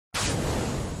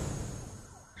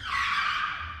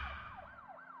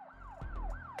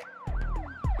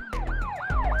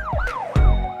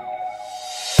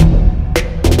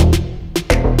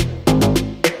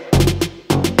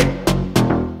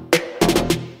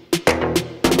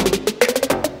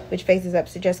which faces up.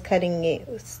 Suggest cutting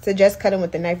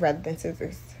with a knife rather than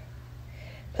scissors.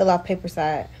 Peel off paper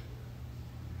side.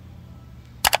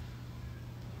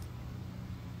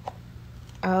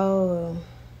 Oh,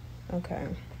 okay.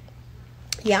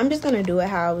 Yeah, I'm just gonna do it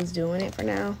how I was doing it for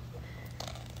now.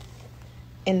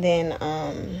 And then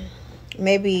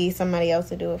maybe somebody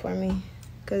else will do it for me.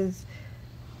 Because,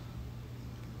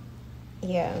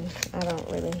 yeah, I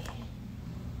don't really.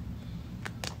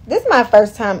 This is my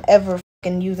first time ever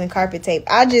fucking using carpet tape.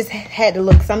 I just had to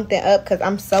look something up because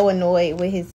I'm so annoyed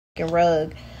with his fucking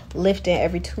rug lifting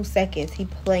every 2 seconds. He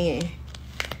playing.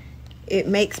 It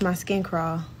makes my skin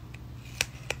crawl.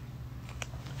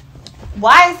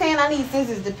 Why is saying I need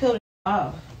scissors to peel it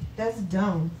off? That's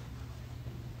dumb.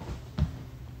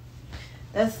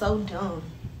 That's so dumb.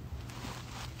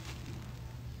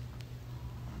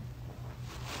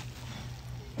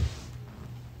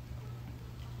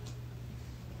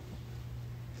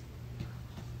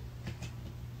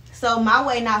 So my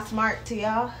way not smart to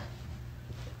y'all.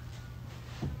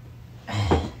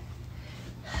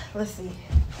 Let's see.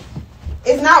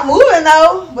 It's not moving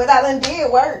though, but I done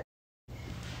did work.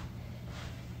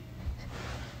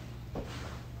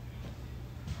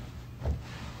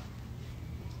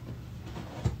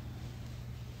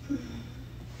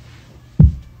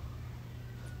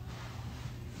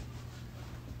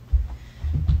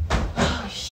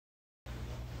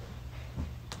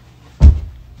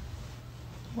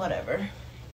 Whatever.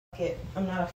 I'm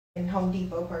not a fucking Home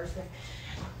Depot person.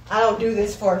 I don't do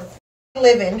this for a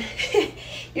living.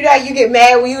 You know how you get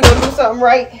mad when you don't do something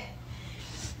right?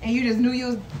 And you just knew you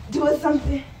was doing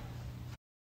something?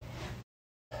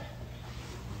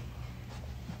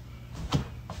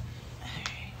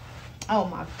 Oh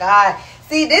my God.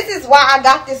 See, this is why I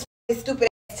got this stupid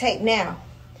ass tape now.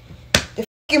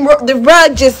 The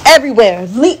rug just everywhere.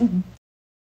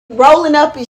 Rolling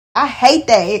up and I hate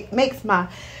that. It makes my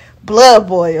blood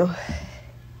boil.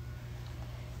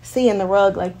 Seeing the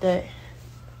rug like that.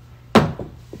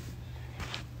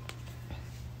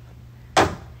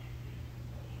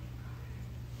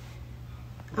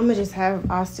 I'm gonna just have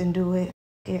Austin do it.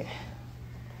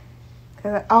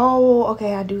 Oh,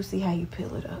 okay, I do see how you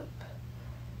peel it up.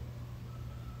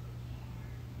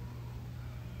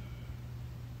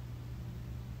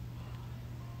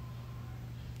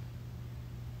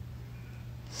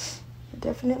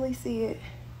 Definitely see it.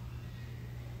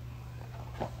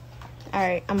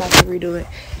 Alright, I'm about to redo it.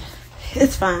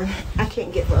 It's fine. I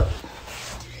can't give up.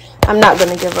 I'm not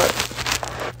gonna give up.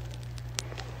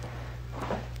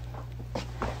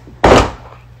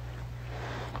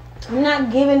 I'm not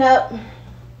giving up.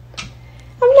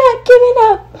 I'm not giving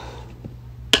up.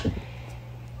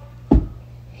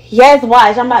 Yes,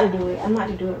 watch. I'm about to do it. I'm about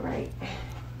to do it right.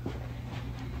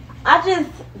 I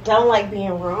just don't like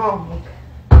being wrong.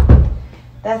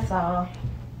 That's all.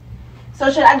 So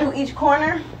should I do each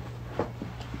corner?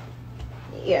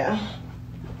 Yeah.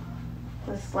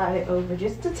 Let's slide it over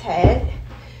just a tad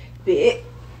bit.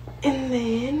 And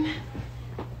then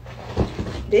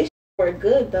this worked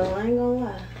good though, I ain't gonna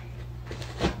lie.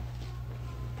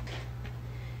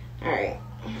 Alright.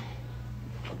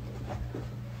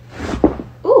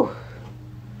 Ooh.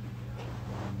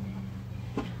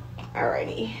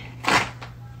 Alrighty.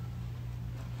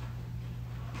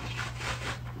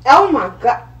 Oh my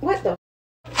God. What the?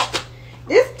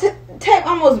 This tape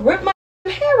almost ripped my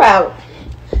hair out.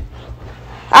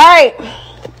 Alright.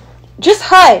 Just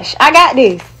hush. I got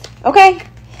this. Okay?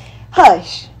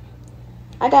 Hush.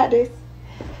 I got this.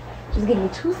 Just give me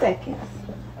 2 seconds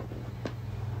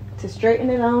to straighten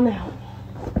it on out.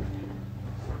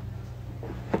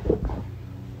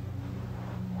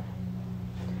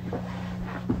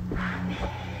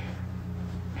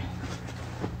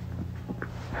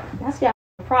 That's y'all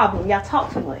problem. Y'all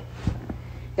talk too much.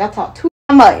 Y'all talk too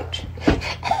much.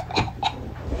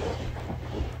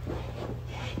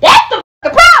 That's the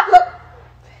problem.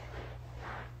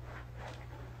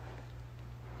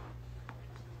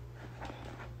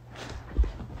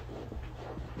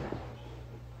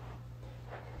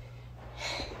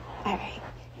 All right.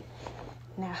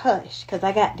 Now hush, because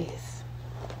I got this.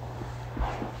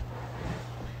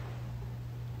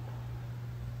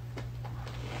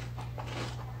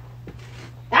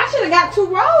 I should have got 2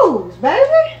 rows,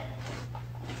 baby.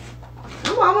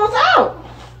 I'm almost out.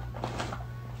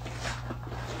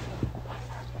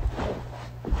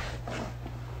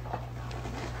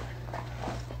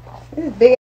 This is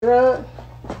big rug.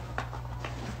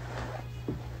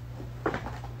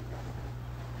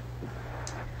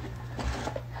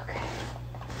 Okay.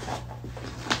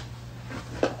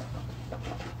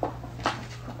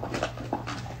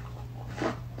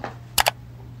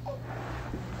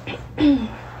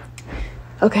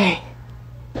 Okay.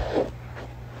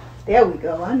 There we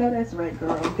go. I know that's right,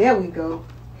 girl. There we go.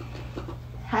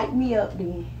 Hype me up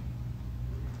then.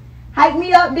 Hype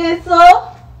me up then,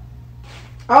 so.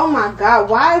 Oh my God.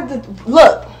 Why is the...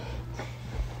 Look.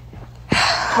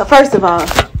 First of all.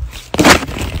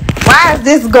 Why is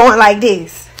this going like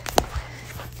this?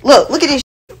 Look at this.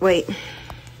 Wait.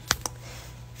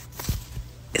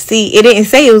 See, it didn't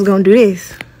say it was going to do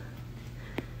this.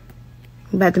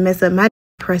 I'm about to mess up my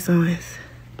press-ons.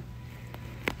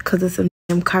 Because of some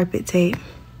damn carpet tape.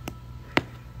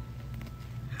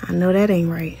 I know that ain't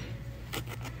right.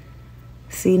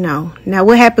 See, no. Now,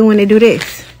 what happened when they do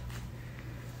this?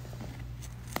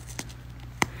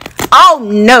 Oh,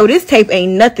 no. This tape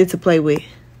ain't nothing to play with.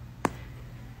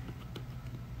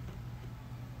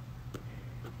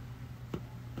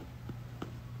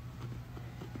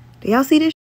 Do y'all see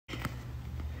this?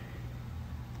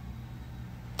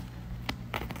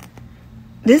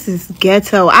 This is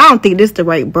ghetto. I don't think this the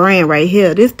right brand right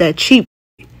here. This that cheap.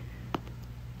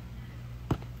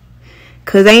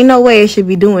 Cause ain't no way it should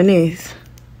be doing this.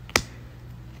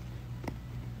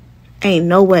 Ain't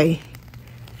no way.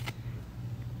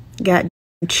 Got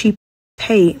cheap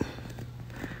tape.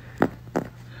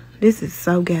 This is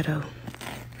so ghetto.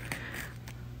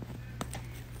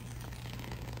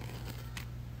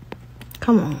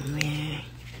 Come on, man.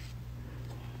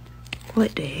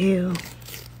 What the hell?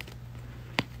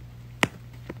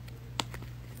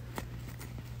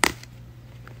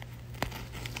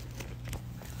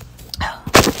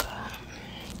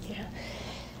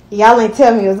 Y'all ain't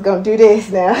tell me it was gonna do this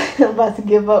now. I'm about to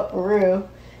give up for real.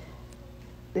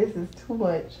 This is too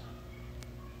much.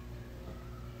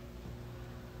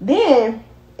 Then,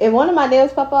 if one of my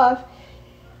nails pop off,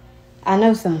 I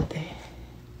know something.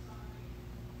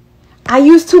 I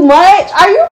use too much? Are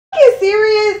you fucking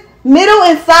serious? Middle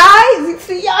and sides?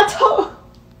 See, y'all told...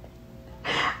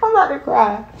 I'm about to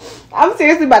cry. I'm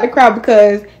seriously about to cry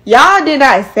because y'all did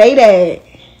not say that.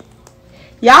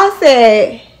 Y'all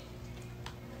said...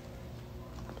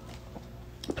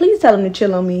 Please tell them to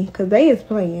chill on me because they is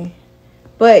playing.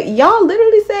 But y'all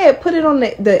literally said put it on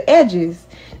the edges.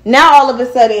 Now all of a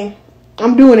sudden,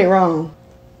 I'm doing it wrong.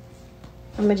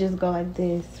 I'm going to just go like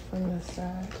this from the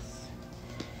sides.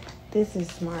 This is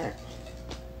smart.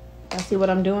 Y'all see what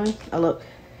I'm doing? Oh, look.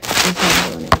 This is how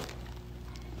I'm doing it.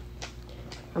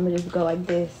 I'm going to just go like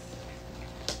this.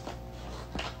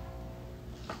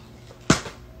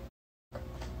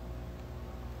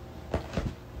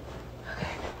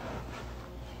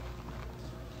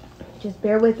 Just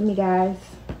bear with me, guys.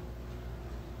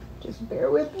 Just bear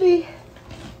with me.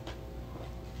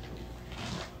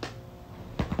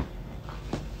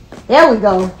 There we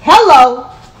go.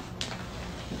 Hello.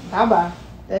 Bye-bye.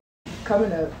 That's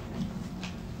coming up.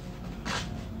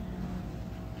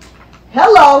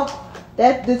 Hello.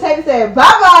 That the tape said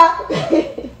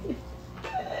bye-bye.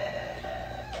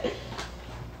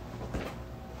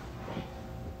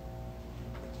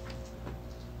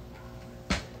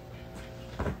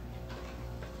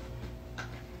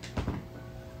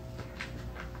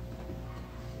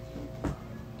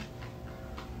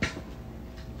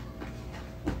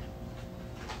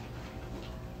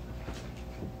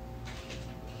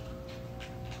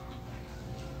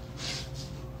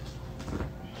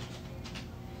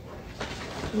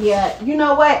 Yeah, you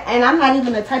know what? And I'm not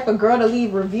even the type of girl to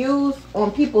leave reviews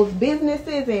on people's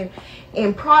businesses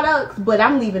and products, but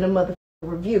I'm leaving a motherfucking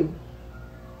review.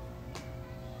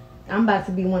 I'm about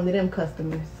to be one of them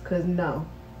customers, because no.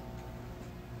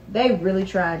 They really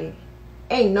tried it.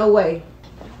 Ain't no way.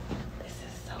 This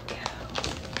is so ghetto.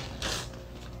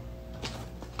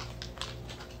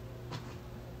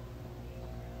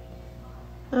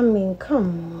 I mean,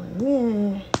 come on,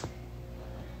 man.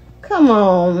 Come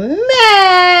on,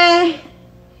 man.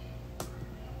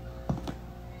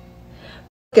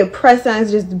 Look at press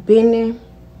signs just bending.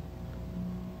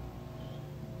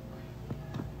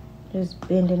 Just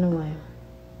bending away.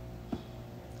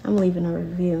 I'm leaving a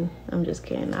review. I'm just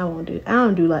kidding. I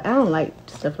don't like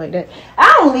stuff like that.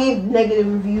 I don't leave negative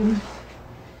reviews.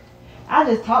 I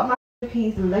just talk my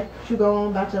piece and let you go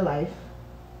on about your life.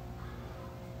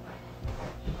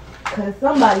 Cause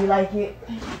somebody like it.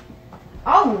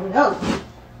 Oh no.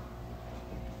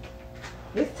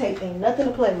 This tape ain't nothing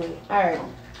to play with. Alright.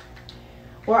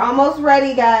 We're almost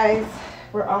ready, guys.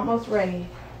 We're almost ready.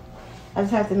 I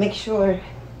just have to make sure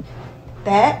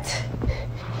that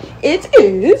it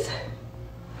is.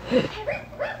 Will you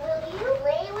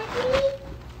play with me?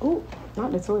 Oh,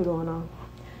 not the toy going on.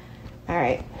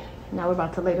 Alright. Now we're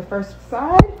about to lay the first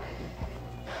side.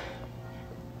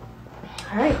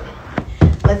 Alright.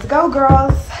 Let's go,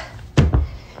 girls.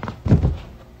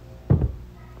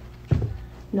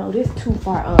 No, this too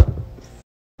far up.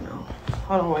 No.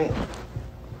 Hold on, wait.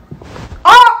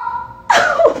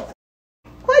 Oh!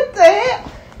 What the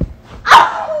hell?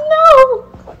 Oh,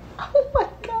 no! Oh, my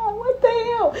God. What the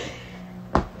hell?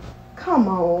 Come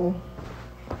on.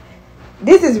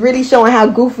 This is really showing how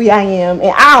goofy I am.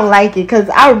 And I don't like it because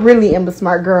I really am a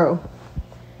smart girl.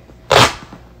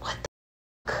 What the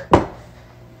fuck?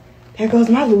 There goes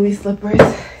my Louis slippers.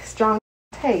 Strong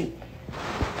tape.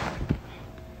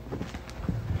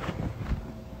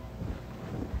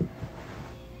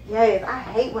 Yes, I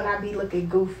hate when I be looking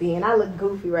goofy. And I look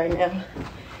goofy right now.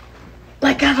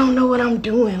 Like I don't know what I'm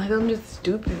doing. Like I'm just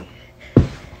stupid.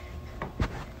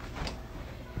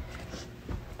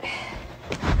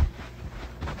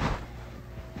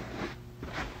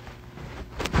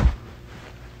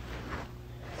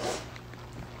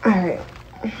 Alright.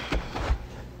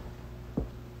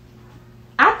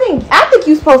 I think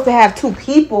you're supposed to have two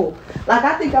people. Like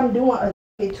I think I'm doing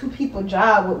a 2 people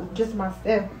job with just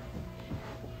myself.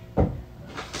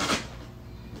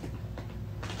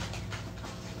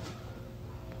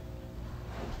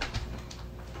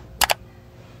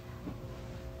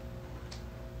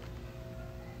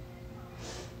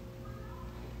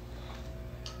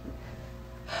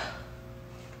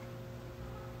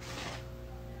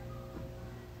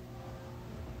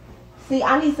 See,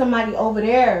 I need somebody over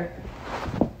there.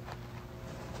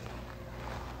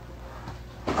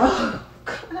 Oh,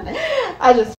 God.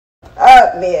 I just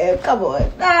up, man. Come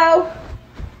on. No.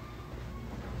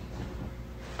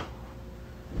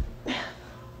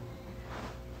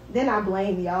 Then I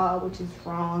blame y'all, which is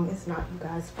wrong. It's not you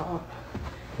guys' fault.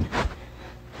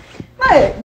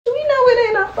 But we know it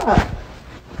ain't our fault.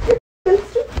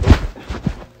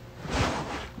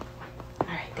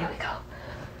 Alright, there we go.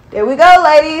 There we go,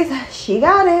 ladies. She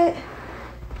got it.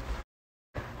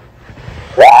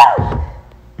 Woo!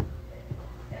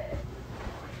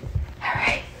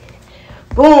 Alright.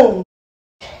 Boom.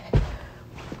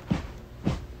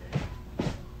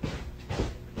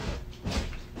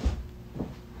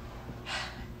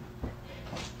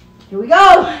 Here we go.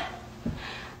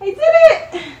 I did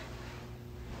it.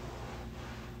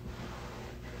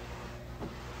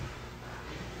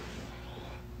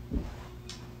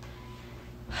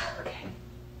 Okay.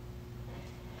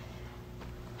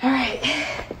 All right.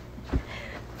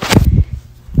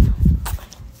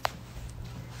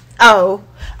 Oh,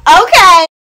 okay.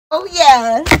 Oh,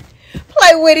 yeah.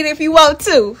 Play with it if you want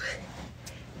to.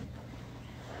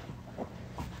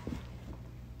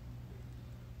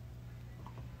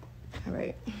 All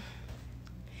right.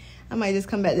 I might just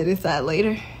come back to this side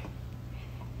later.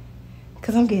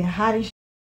 Because I'm getting hot as shit.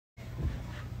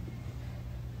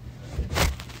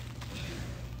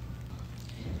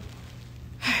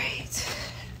 All right.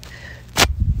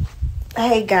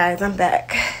 Hey, guys. I'm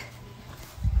back.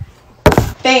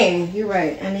 Fan. You're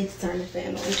right. I need to turn the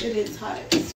fan on. It is hot.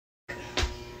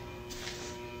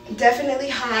 Definitely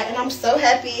hot. And I'm so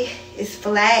happy. It's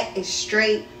flat. It's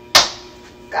straight.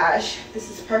 Gosh. This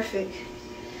is perfect.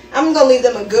 I'm going to leave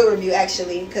them a good review,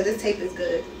 actually, because this tape is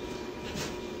good.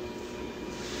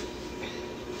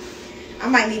 I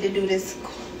might need to do this.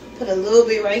 Put a little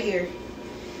bit right here.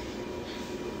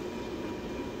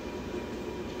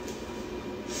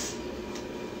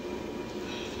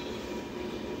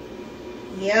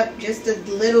 Yep, just a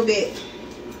little bit.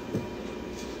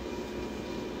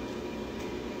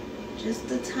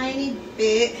 Just a tiny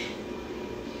bit.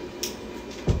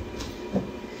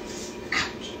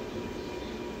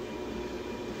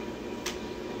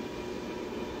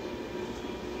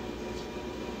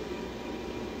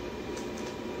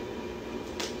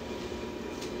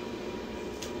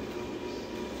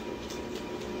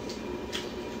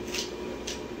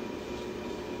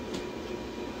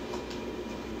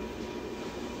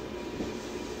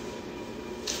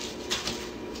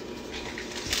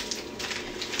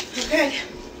 Okay,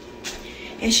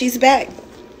 and she's back.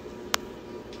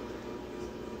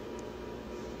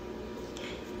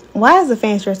 Why is the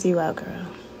fan stressing you out, girl?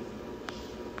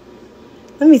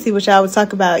 Let me see what y'all was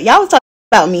talking about. Y'all was talking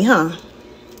about me, huh?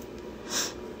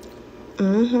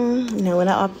 You know, when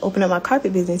I open up my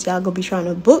carpet business, y'all gonna be trying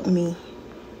to book me.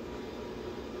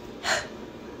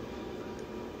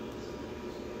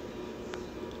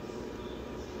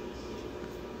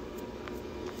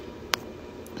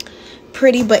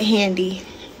 Pretty but handy.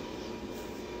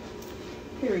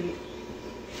 Period.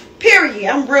 Period.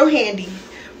 I'm real handy.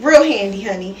 Real handy,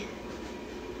 honey.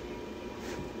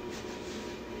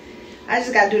 I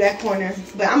just gotta do that corner.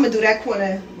 But I'm gonna do that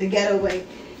corner the ghetto way.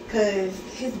 Cause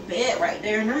his bed right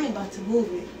there and I ain't about to move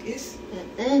it. It's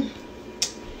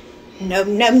no,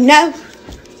 no, no.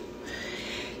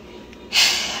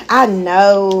 I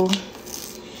know.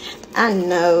 I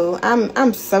know.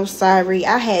 I'm so sorry.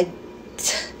 I had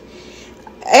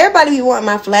everybody be wanting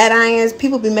my flat irons.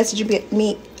 People be messaging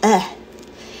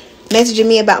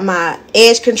me about my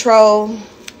edge control.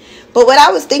 But what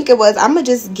I was thinking was I'm gonna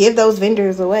just give those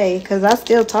vendors away, because I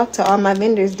still talk to all my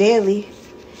vendors daily.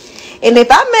 And if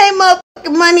I made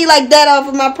motherfucking money like that off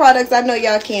of my products, I know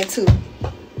y'all can too.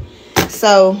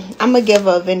 So I'm gonna give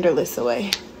a vendor list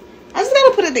away. I just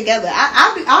gotta put it together.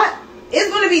 It's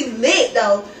gonna be lit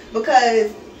though,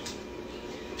 because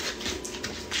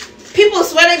people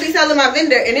swear they be selling my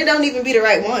vendor and it don't even be the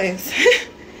right ones.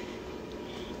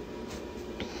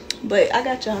 But I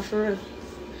got y'all for real.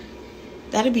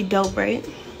 That'd be dope, right?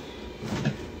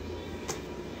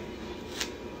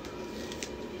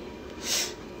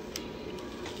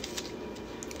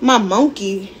 My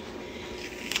monkey.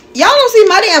 Y'all don't see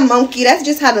my damn monkey. That's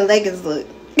just how the leggings look.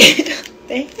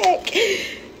 The heck?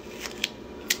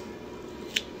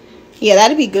 Yeah,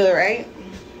 that'd be good, right?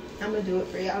 I'm gonna do it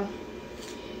for y'all.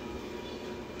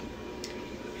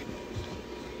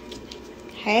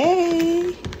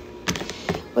 Hey.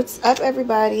 What's up,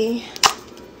 everybody?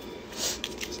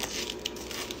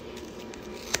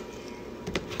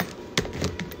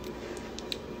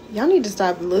 Y'all need to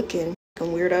stop looking,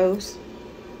 fucking weirdos.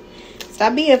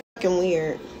 Stop being fucking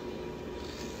weird.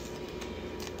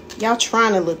 Y'all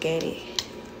trying to look at it.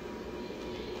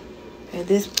 At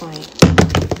this point.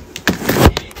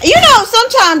 You know,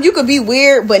 sometimes you could be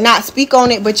weird but not speak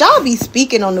on it. But y'all be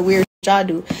speaking on the weird shit y'all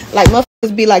do. Like,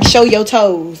 motherfuckers be like, show your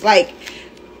toes. Like,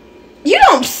 you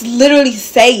don't literally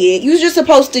say it. You're just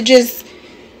supposed to just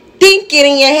think it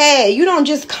in your head. You don't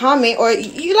just comment, or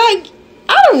you like,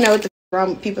 I don't know what the wrong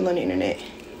with people on the internet.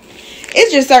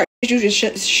 It's just certain things you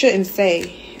just shouldn't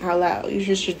say out loud. You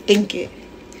just should think it.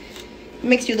 It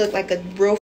makes you look like a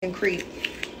real f***ing creep.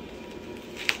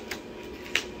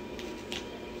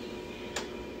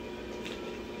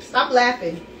 Stop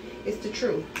laughing. It's the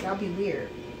truth. Y'all be weird.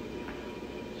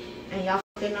 And y'all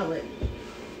f***ing know it.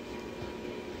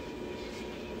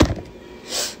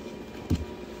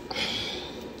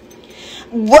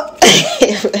 What?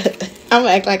 I'm gonna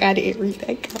act like I didn't read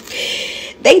that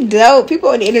comment. They don't. People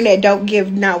on the internet don't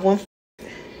give not one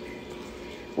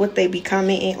what they be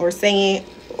commenting or saying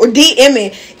or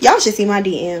DMing. Y'all should see my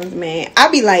DMs, man. I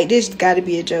be like, this gotta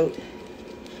be a joke.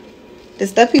 The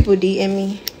stuff people DM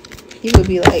me, you would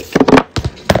be like,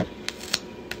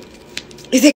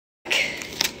 is it crack?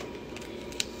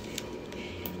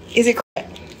 Is it crack?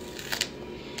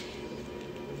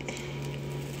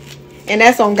 And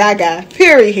that's on Gaga,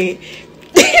 period.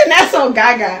 And that's on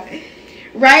Gaga,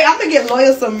 right? I'm gonna get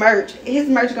Loyal some merch. His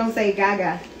merch gonna say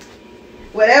Gaga,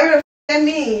 whatever the f that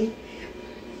means,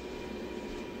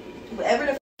 whatever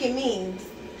the f it means.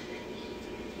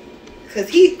 Cause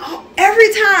he,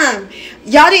 every time,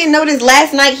 y'all didn't notice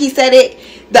last night he said it.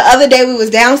 The other day we was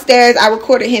downstairs, I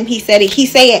recorded him. He said it. He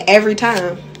say it every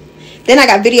time. Then I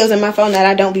got videos in my phone that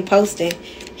I don't be posting.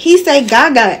 He say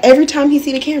Gaga every time he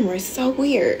see the camera. It's so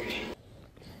weird.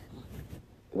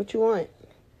 What you want?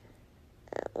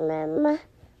 Mama.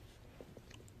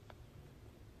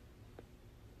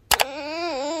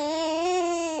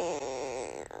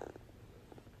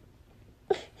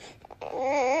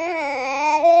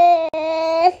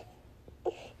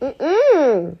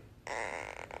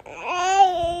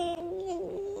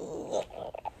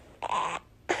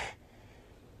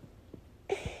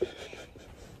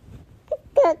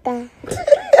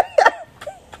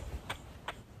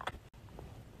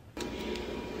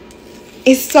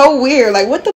 It's so weird. Like,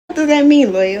 what the fuck does that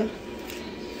mean, Loyal?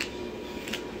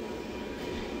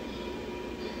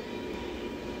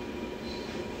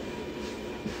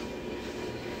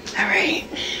 All right.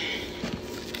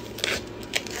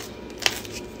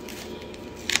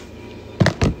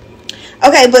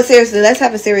 Okay, but seriously, let's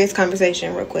have a serious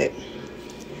conversation real quick.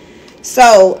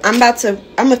 So, I'm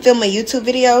gonna film a YouTube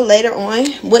video later on.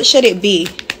 What should it be?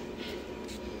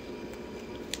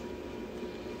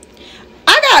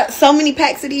 I got so many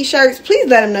packs of these shirts. Please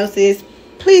let him know, sis.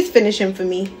 Please finish him for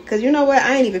me. Because you know what?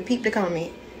 I ain't even peeped the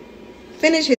comment.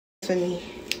 Finish his for me.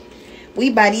 We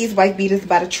buy these wife beaters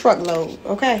by the truckload,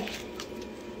 okay?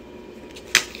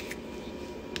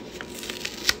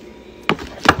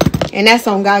 And that's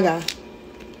on Gaga.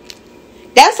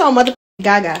 That's on motherfucking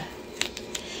Gaga.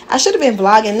 I should have been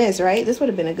vlogging this, right? This would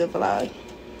have been a good vlog.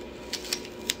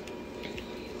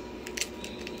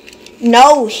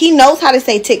 No, he knows how to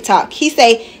say TikTok. He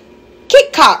say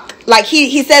kick-cock. Like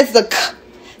he says the k.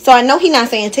 So I know he not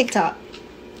saying TikTok.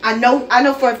 I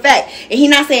know for a fact. And he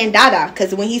not saying dada.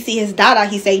 Because when he see his dada,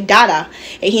 he say dada.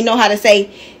 And he know how to say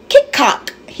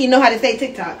kick-cock. He know how to say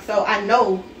TikTok. So I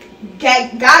know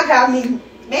Gaga mean,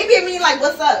 maybe it mean like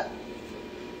what's up.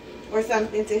 or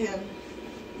something to him.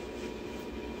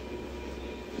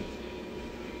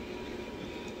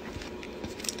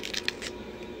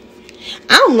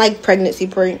 I don't like pregnancy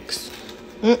pranks.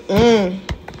 I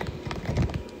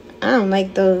don't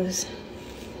like those.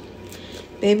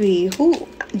 Baby, who?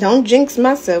 Don't jinx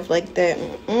myself like that.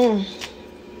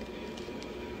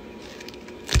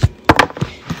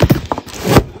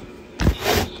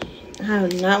 I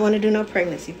do not want to do no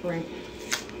pregnancy prank.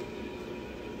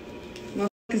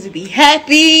 Motherfuckers would be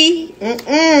happy.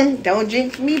 Don't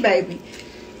jinx me, baby.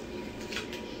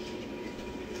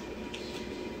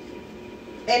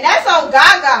 And that's on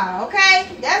Gaga, okay?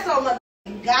 That's on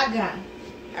motherfucking Gaga.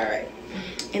 Alright.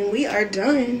 And we are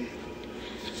done.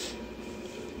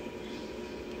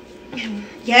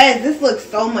 Yes, this looks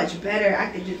so much better.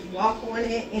 I could just walk on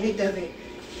it and it doesn't.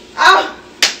 Oh!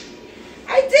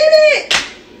 I did it!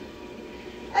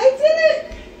 I did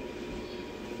it!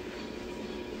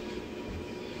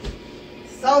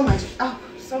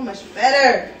 So much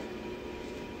better.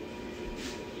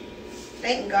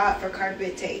 Thank God for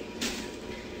carpet tape.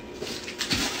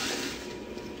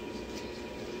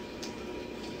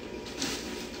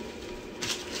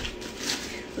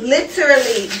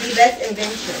 Literally the best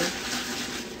invention.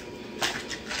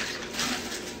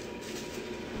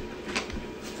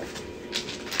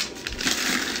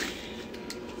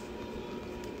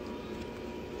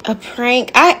 A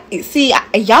prank.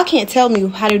 Y'all can't tell me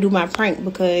how to do my prank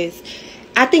because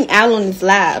I think Alan is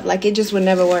live. Like it just would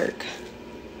never work.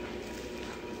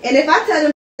 And if I tell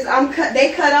them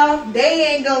they cut off,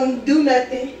 they ain't gonna do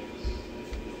nothing.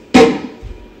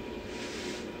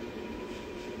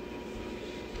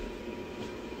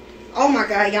 Oh my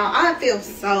God, y'all! I feel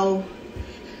so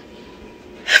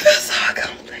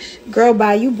accomplished. Girl,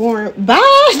 bye. You boring.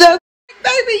 Bye, the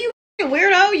baby. You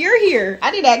weirdo. You're here.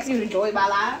 I didn't ask you to join my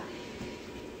live.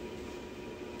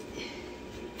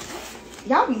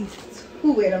 Y'all be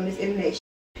too weird on this internet.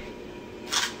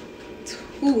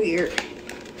 Too weird.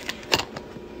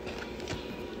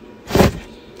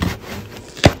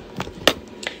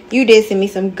 You did send me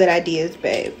some good ideas,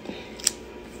 babe.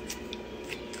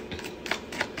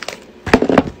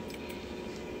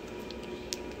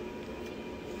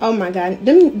 Oh my God,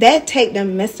 that tape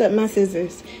done messed up my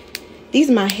scissors. These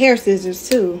are my hair scissors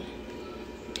too.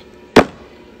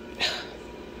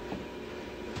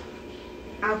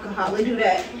 Alcohol, let's do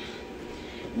that.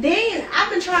 Then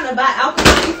I've been trying to buy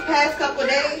alcohol these past couple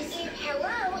days.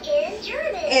 Hello in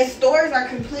German. And stores are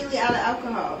completely out of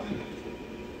alcohol.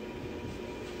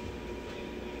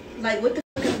 Like what the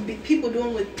fuck are people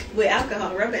doing with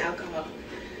alcohol, rubbing alcohol?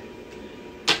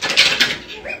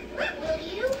 Will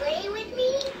you play with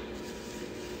me?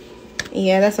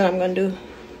 Yeah, that's what I'm gonna do.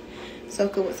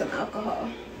 Soak it with some alcohol.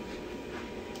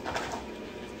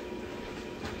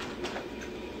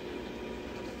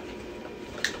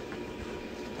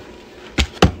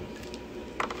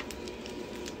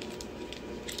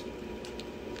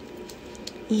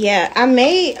 Yeah, I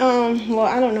made well,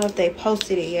 I don't know if they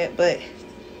posted it yet, but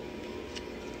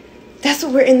that's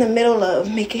what we're in the middle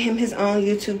of, making him his own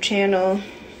YouTube channel.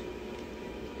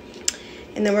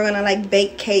 And then we're gonna like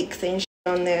bake cakes and shit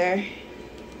on there.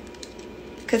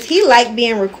 Cause he like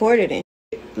being recorded and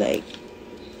shit. Like,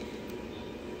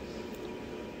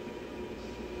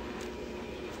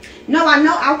 no, I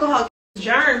know alcohol kills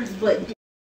germs, but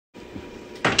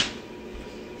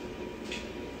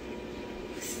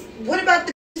what about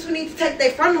the who need to take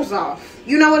their frontals off?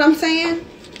 You know what I'm saying?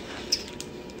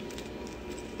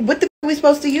 What the are we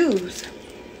supposed to use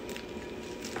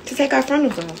to take our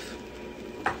frontals off?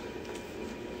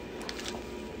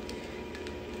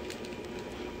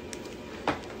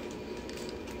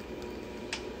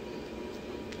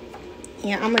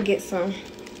 Yeah, I'm gonna get some.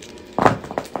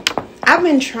 I've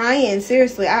been trying,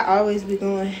 seriously. I always be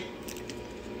going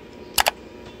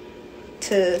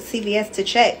to CVS to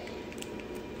check.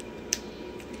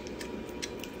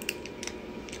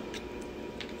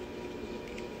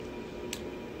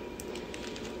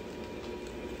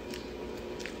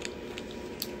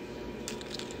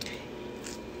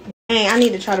 Dang, I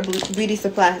need to try the beauty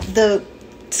supply. The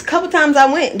couple times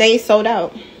I went, they sold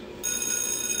out.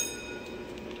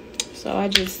 So I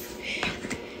just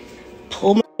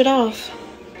pull my shit off.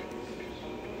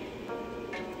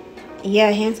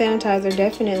 Yeah, hand sanitizer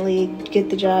definitely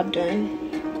get the job done.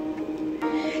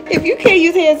 If you can't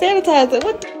use hand sanitizer,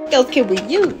 what the else can we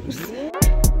use?